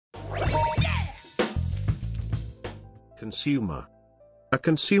Consumer. A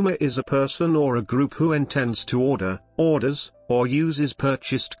consumer is a person or a group who intends to order, orders, or uses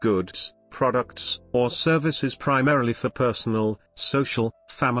purchased goods, products, or services primarily for personal, social,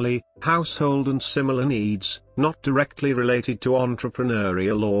 family, household and similar needs, not directly related to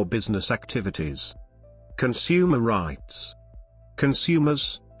entrepreneurial or business activities. Consumer rights.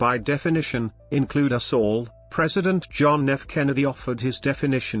 Consumers, by definition, include us all. President John F. Kennedy offered his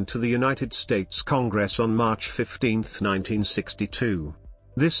definition to the United States Congress on March 15, 1962.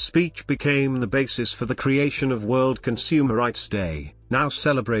 This speech became the basis for the creation of World Consumer Rights Day, now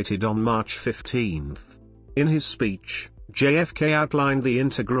celebrated on March 15. In his speech, JFK outlined the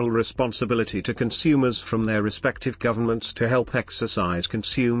integral responsibility to consumers from their respective governments to help exercise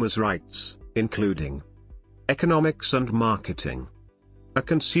consumers' rights, including economics and marketing. A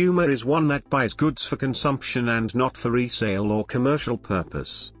consumer is one that buys goods for consumption and not for resale or commercial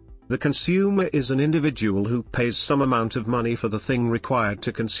purpose. The consumer is an individual who pays some amount of money for the thing required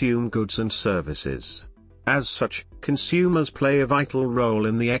to consume goods and services. As such, consumers play a vital role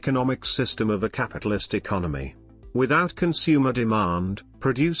in the economic system of a capitalist economy. Without consumer demand,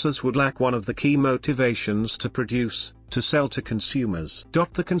 producers would lack one of the key motivations to produce, to sell to consumers.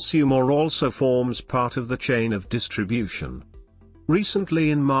 The consumer also forms part of the chain of distribution.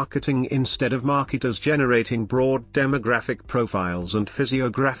 Recently in marketing, instead of marketers generating broad demographic profiles and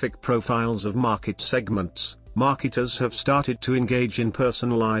physiographic profiles of market segments, marketers have started to engage in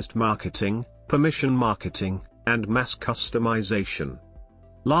personalized marketing, permission marketing, and mass customization.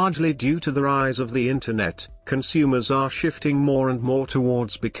 Largely due to the rise of the internet, consumers are shifting more and more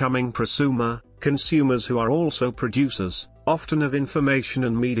towards becoming prosumer, consumers who are also producers, often of information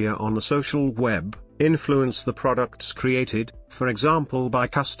and media on the social web, influence the products created, for example by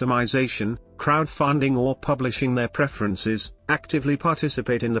customization, crowdfunding or publishing their preferences, actively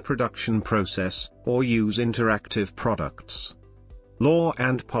participate in the production process, or use interactive products. Law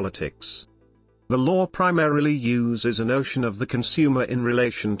and politics. The law primarily uses a notion of the consumer in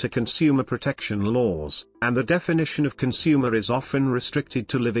relation to consumer protection laws, and the definition of consumer is often restricted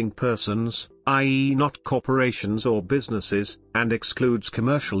to living persons, i.e. not corporations or businesses, and excludes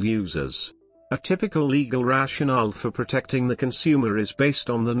commercial users. A typical legal rationale for protecting the consumer is based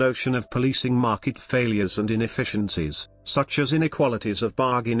on the notion of policing market failures and inefficiencies, such as inequalities of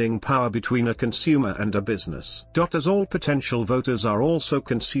bargaining power between a consumer and a business. As all potential voters are also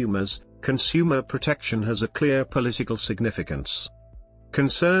consumers, consumer protection has a clear political significance.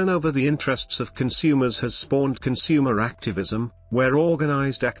 Concern over the interests of consumers has spawned consumer activism, where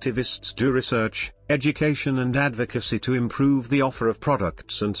organized activists do research, education and advocacy to improve the offer of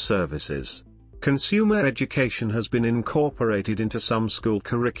products and services. Consumer education has been incorporated into some school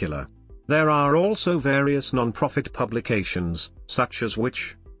curricula. There are also various non-profit publications, such as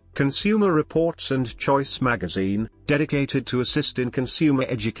Consumer Reports and Choice Magazine, dedicated to assist in consumer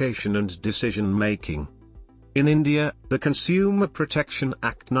education and decision-making. In India, the Consumer Protection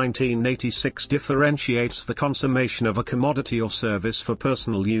Act 1986 differentiates the consummation of a commodity or service for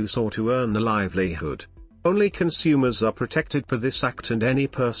personal use or to earn a livelihood. Only consumers are protected per this act, and any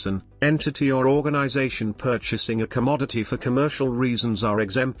person, entity or organization purchasing a commodity for commercial reasons are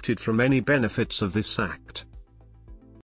exempted from any benefits of this act.